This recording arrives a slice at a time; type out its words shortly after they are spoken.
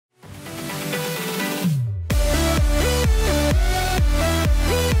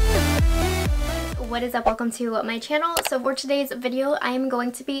what is up? Welcome to my channel. So for today's video, I am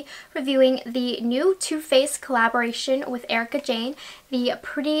going to be reviewing the new Too Faced collaboration with ERIKA JAYNE, the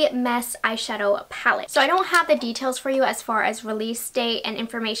Pretty Mess eyeshadow palette. So I don't have the details for you as far as release date and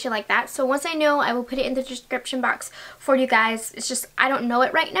information like that. So once I know, I will put it in the description box for you guys. It's just, I don't know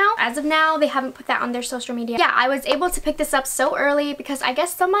it right now. As of now, they haven't put that on their social media. Yeah, I was able to pick this up so early because I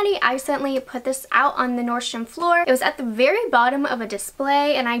guess somebody accidentally put this out on the Nordstrom floor. It was at the very bottom of a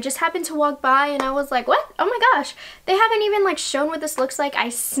display and I just happened to walk by and I was like, what? Oh my gosh, they haven't even like shown what this looks like. I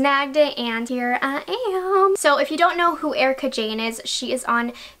snagged it and here I am. So if you don't know who ERIKA JAYNE is, she is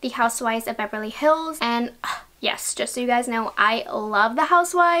on the Housewives of Beverly Hills, and yes, just so you guys know, I love the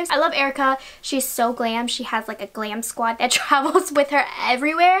Housewives. I love ERIKA. She's so glam. She has like a glam squad that travels with her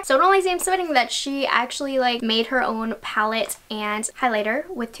everywhere. So it only seems fitting that she actually like made her own palette and highlighter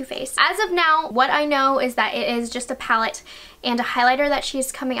with Too Faced. As of now, what I know is that it is just a palette and a highlighter that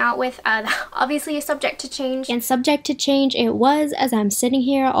she's coming out with. Obviously subject to change. And subject to change it was, as I'm sitting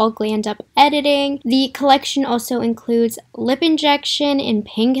here all glammed up editing. The collection also includes lip injection in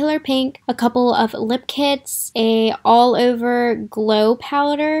Painkiller Pink, a couple of lip kits, a all over glow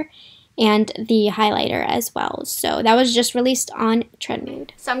powder, and the highlighter as well. So that was just released on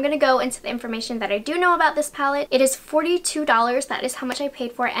Trendmood. So I'm gonna go into the information that I do know about this palette. It is $42. That is how much I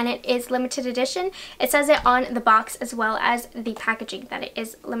paid for it, and it is limited edition. It says it on the box as well as the packaging that it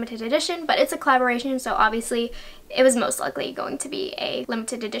is limited edition, but it's a collaboration, so obviously it was most likely going to be a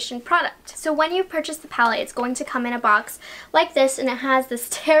limited edition product. So when you purchase the palette, it's going to come in a box like this, and it has this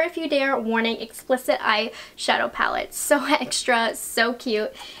tear if you dare warning explicit eyeshadow palette. So extra, so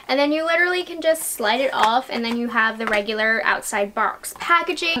cute. And then you literally can just slide it off, and then you have the regular outside box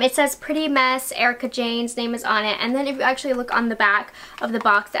packaging. It says Pretty Mess, ERIKA JAYNE's name is on it, and then if you actually look on the back of the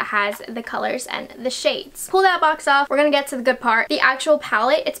box, it has the colors and the shades. Pull that box off, we're gonna get to the good part. The actual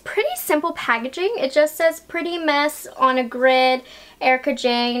palette, it's pretty simple packaging. It just says Pretty Mess on a grid, ERIKA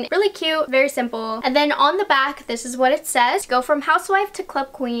JAYNE. Really cute, very simple. And then on the back, this is what it says. Go from housewife to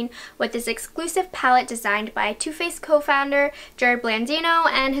club queen with this exclusive palette designed by Too Faced co-founder Jared Blandino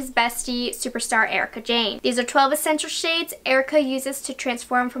and his bestie, superstar ERIKA JAYNE. These are 12 essential shades ERIKA uses to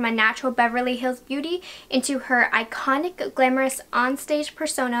transform from a natural Beverly Hills beauty into her iconic, glamorous onstage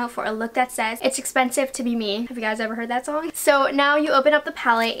persona for a look that says, "It's expensive to be me." Have you guys ever heard that song? So now you open up the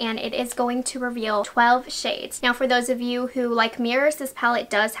palette and it is going to reveal 12 shades. Now for those of you who like mirrors, this palette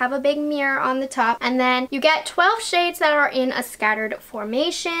does have a big mirror on the top, and then you get 12 shades that are in a scattered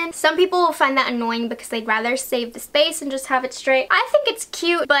formation. Some people will find that annoying because they'd rather save the space and just have it straight. I think it's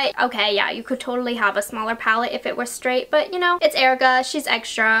cute, but okay, yeah, you could totally have a smaller palette if it was straight, but you know, it's ERIKA, she's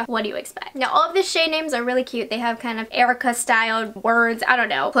extra, what do you expect? Now all of the shade names are really cute. They have kind of ERIKA styled words, I don't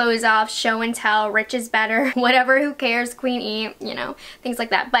know, close off, show and tell, rich is better, whatever, who cares, Queen E, you know, things like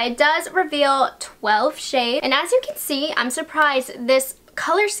that. But it does reveal 12 shades, and as you can see, I'm surprised this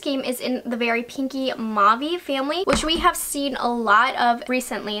color scheme is in the very pinky mauve family, which we have seen a lot of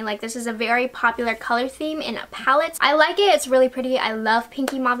recently. Like, this is a very popular color theme in palettes. I like it, it's really pretty. I love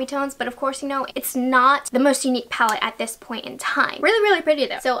pinky mauve tones, but of course, you know, it's not the most unique palette at this point in time. Really, really pretty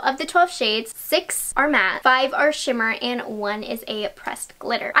though. So of the 12 shades, 6 are matte, 5 are shimmer, and 1 is a pressed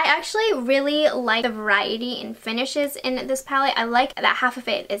glitter. I actually really like the variety in finishes in this palette. I like that half of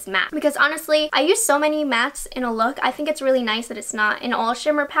it is matte because honestly, I use so many mattes in a look. I think it's really nice that it's not an all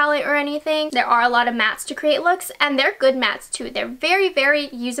shimmer palette or anything. There are a lot of mattes to create looks, and they're good mattes too. They're very, very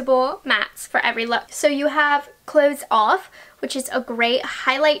usable mattes for every look. So you have Close Off, which is a great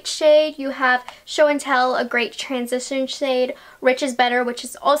highlight shade. You have Show and Tell, a great transition shade. Rich is Better, which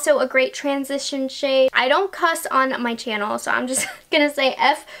is also a great transition shade. I don't cuss on my channel, so I'm just gonna say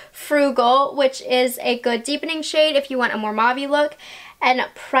F Frugal, which is a good deepening shade if you want a more mauve look. And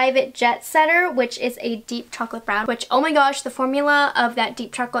Private Jet Setter, which is a deep chocolate brown, which, oh my gosh, the formula of that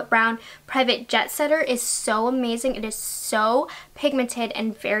deep chocolate brown Private Jet Setter is so amazing. It is so pigmented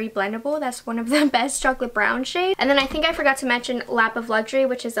and very blendable. That's one of the best chocolate brown shades. And then I think I forgot to mention Lap of Luxury,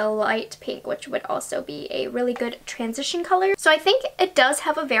 which is a light pink, which would also be a really good transition color. So I think it does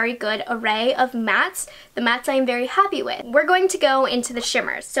have a very good array of mattes. The mattes I'm very happy with. We're going to go into the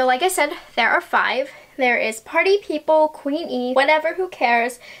shimmers. So like I said, there are 5. There is Party People, Queen E, Whatever, Who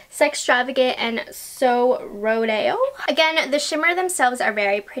Cares, Sextravagant, and So Rodeo. Again, the shimmer themselves are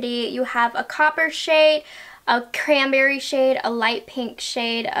very pretty. You have a copper shade, a cranberry shade, a light pink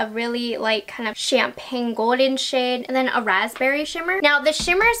shade, a really like kind of champagne golden shade, and then a raspberry shimmer. Now the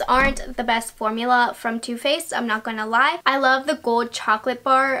shimmers aren't the best formula from Too Faced, I'm not gonna lie. I love the gold chocolate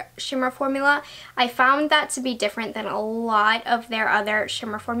bar shimmer formula. I found that to be different than a lot of their other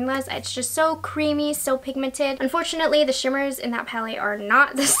shimmer formulas. It's just so creamy, so pigmented. Unfortunately, the shimmers in that palette are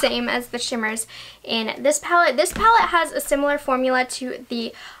not the same as the shimmers in this palette. This palette has a similar formula to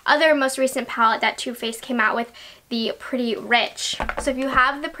the other most recent palette that Too Faced came out with, the Pretty Rich. So if you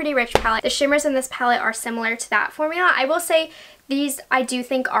have the Pretty Rich palette, the shimmers in this palette are similar to that formula. I will say these I do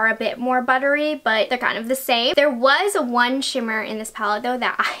think are a bit more buttery, but they're kind of the same. There was one shimmer in this palette though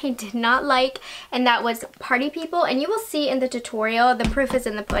that I did not like, and that was Party People, and you will see in the tutorial, the proof is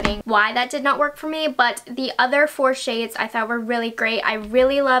in the pudding, why that did not work for me. But the other 4 shades I thought were really great. I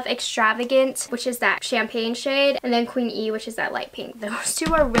really love Extravagant, which is that champagne shade, and then Queen E, which is that light pink. Those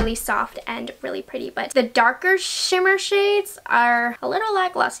two are really soft and really pretty, but the darker shimmer shades are a little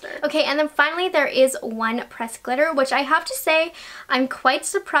lackluster. Okay, and then finally there is one pressed glitter, which I have to say I'm quite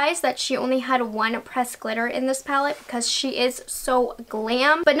surprised that she only had one pressed glitter in this palette because she is so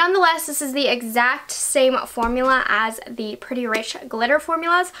glam. But nonetheless, this is the exact same formula as the Pretty Rich glitter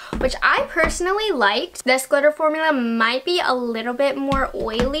formulas, which I personally liked. This glitter formula might be a little bit more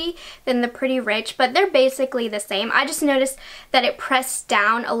oily than the Pretty Rich, but they're basically the same. I just noticed that it pressed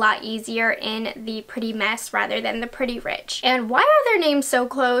down a lot easier in the Pretty Mess rather than the Pretty Rich. And why are their names so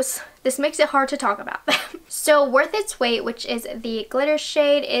close? This makes it hard to talk about them. So Worth Its Weight, which is the glitter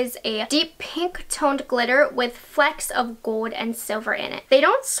shade, is a deep pink toned glitter with flecks of gold and silver in it. They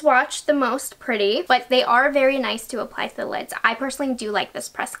don't swatch the most pretty, but they are very nice to apply to the lids. I personally do like this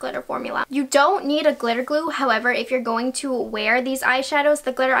pressed glitter formula. You don't need a glitter glue. However, if you're going to wear these eyeshadows,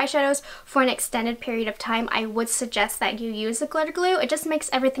 the glitter eyeshadows, for an extended period of time, I would suggest that you use a glitter glue. It just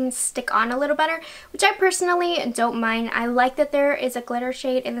makes everything stick on a little better, which I personally don't mind. I like that there is a glitter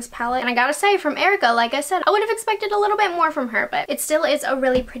shade in this palette. And I gotta say, from ERIKA, like I said, I would have expected a little bit more from her, but it still is a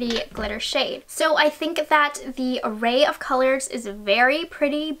really pretty glitter shade. So I think that the array of colors is very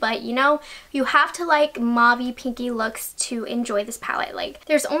pretty, but you know, you have to like mauvey pinky looks to enjoy this palette. Like,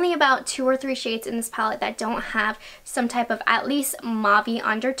 there's only about 2 or 3 shades in this palette that don't have some type of at least mauvey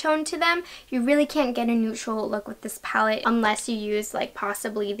undertone to them. You really can't get a neutral look with this palette unless you use like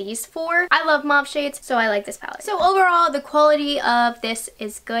possibly these 4. I love mauve shades, so I like this palette. So overall, the quality of this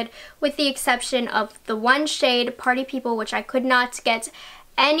is good, with the exception of the one shade, Party People, which I could not get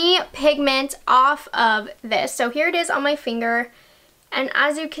any pigment off of this. So here it is on my finger, and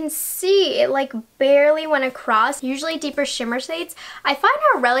as you can see, it like barely went across. Usually deeper shimmer shades I find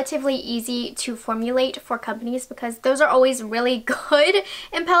are relatively easy to formulate for companies because those are always really good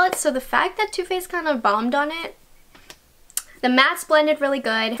in palettes. So the fact that Too Faced kind of bombed on it, the mattes blended really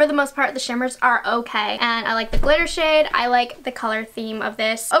good. For the most part, the shimmers are okay. And I like the glitter shade. I like the color theme of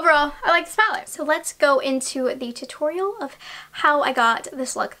this. Overall, I like this palette. So let's go into the tutorial of how I got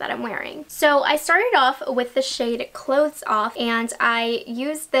this look that I'm wearing. So I started off with the shade Clothes Off, and I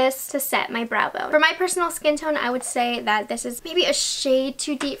used this to set my brow bone. For my personal skin tone, I would say that this is maybe a shade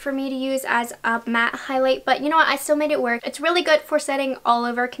too deep for me to use as a matte highlight, but you know what? I still made it work. It's really good for setting all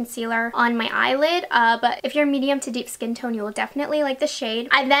over concealer on my eyelid, but if you're medium to deep skin tone, you will definitely like the shade.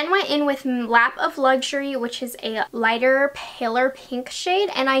 I then went in with Lap of Luxury, which is a lighter, paler pink shade,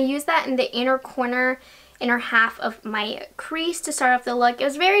 and I used that in the inner half of my crease to start off the look. It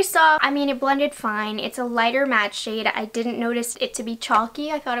was very soft. I mean, it blended fine. It's a lighter matte shade. I didn't notice it to be chalky.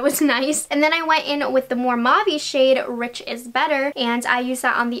 I thought it was nice. And then I went in with the more mauvey shade, Rich is Better, and I used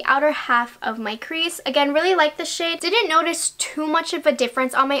that on the outer half of my crease. Again, really like the shade. Didn't notice too much of a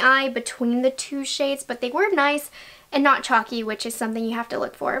difference on my eye between the 2 shades, but they were nice and not chalky, which is something you have to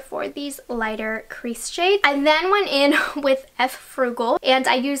look for these lighter crease shades. I then went in with F Frugal, and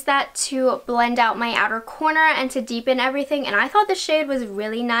I used that to blend out my outer corner and to deepen everything, and I thought the shade was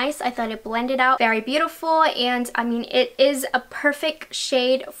really nice. I thought it blended out very beautiful, and I mean, it is a perfect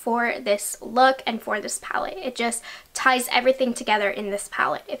shade for this look and for this palette. It just ties everything together in this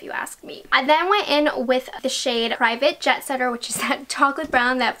palette, if you ask me. I then went in with the shade Private Jet Setter, which is that chocolate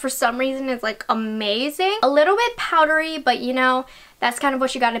brown that for some reason is like amazing. A little bit powdery, but you know, that's kind of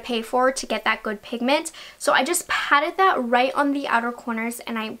what you got to pay for to get that good pigment. So I just patted that right on the outer corners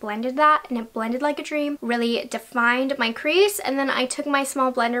and I blended that, and it blended like a dream. Really defined my crease, and then I took my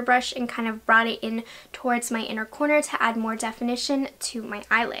small blender brush and kind of brought it in towards my inner corner to add more definition to my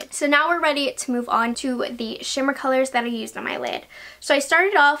eyelid. So now we're ready to move on to the shimmer colors that I used on my lid. So I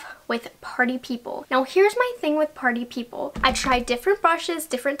started off with Party People. Now here's my thing with Party People. I tried different brushes,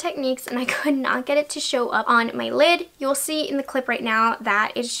 different techniques, and I could not get it to show up on my lid. You'll see in the clip right now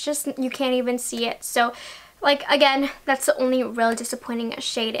that it's just, you can't even see it. So Like, again, that's the only real disappointing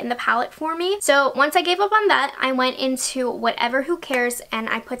shade in the palette for me. So once I gave up on that, I went into Whatever Who Cares, and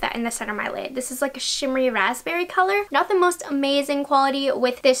I put that in the center of my lid. This is like a shimmery raspberry color. Not the most amazing quality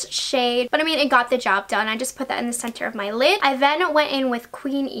with this shade, but I mean, it got the job done. I just put that in the center of my lid. I then went in with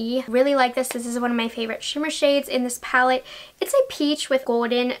Queen E. Really like this. This is one of my favorite shimmer shades in this palette. It's a peach with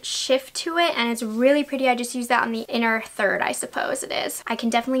golden shift to it, and it's really pretty. I just use that on the inner third, I suppose it is. I can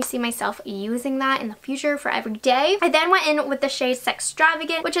definitely see myself using that in the future for every day. I then went in with the shade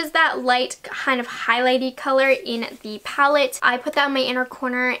Sextravagant, which is that light kind of highlighty color in the palette. I put that in my inner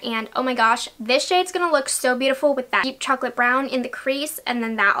corner, and oh my gosh, this shade's gonna look so beautiful with that deep chocolate brown in the crease and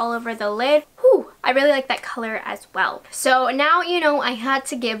then that all over the lid. Whew, I really like that color as well. So now, you know, I had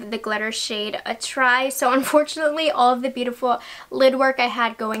to give the glitter shade a try. So unfortunately, all of the beautiful lid work I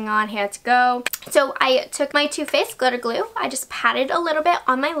had going on had to go. So I took my Too Faced glitter glue. I just patted a little bit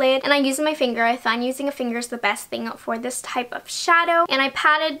on my lid, and I used my finger. I find using a finger is the best thing for this type of shadow. And I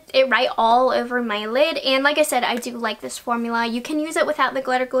patted it right all over my lid. And like I said, I do like this formula. You can use it without the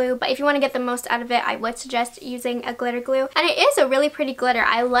glitter glue, but if you want to get the most out of it, I would suggest using a glitter glue. And it is a really pretty glitter.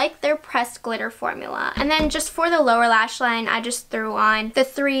 I like their pressed glitter formula. And then just for the lower lash line, I just threw on the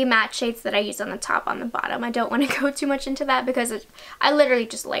 3 matte shades that I used on the top, on the bottom. I don't want to go too much into that because I literally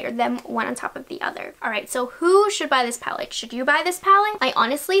just layered them one on top of the other. Alright, so who should buy this palette? Should you buy this palette? I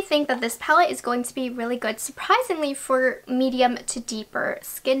honestly think that this palette is going to be really good, surprisingly, for medium to deeper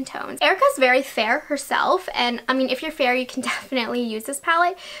skin tones. Erika's very fair herself, and I mean, if you're fair, you can definitely use this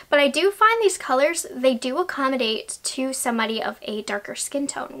palette, but I do find these colors, they do accommodate to somebody of a darker skin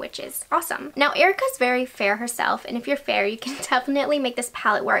tone, which is awesome. Now, Erika's very fair herself, and if you're fair, you can definitely make this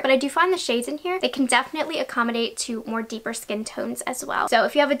palette work, but I do find the shades in here, they can definitely accommodate to more deeper skin tones as well. So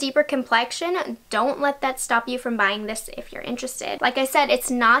if you have a deeper complexion, don't let that stop you from buying this if you're interested. Like I said,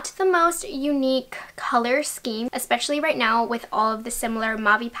 it's not the most unique color scheme, especially right now with all of the similar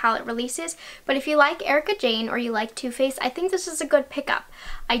mauve palette releases, but if you like Erika Jayne or you like Too Faced, I think this is a good pickup.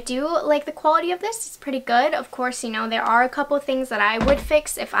 I do like the quality of this. It's pretty good. Of course, you know, there are a couple of things that I would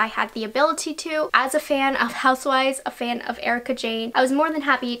fix if I had the ability to. As a fan of Housewives, a fan of Erika Jayne, I was more than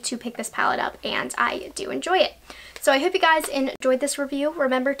happy to pick this palette up, and I do enjoy it. So I hope you guys enjoyed this review.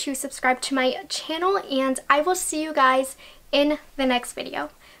 Remember to subscribe to my channel, and I will see you guys in the next video.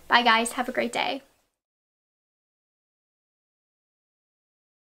 Bye guys, have a great day.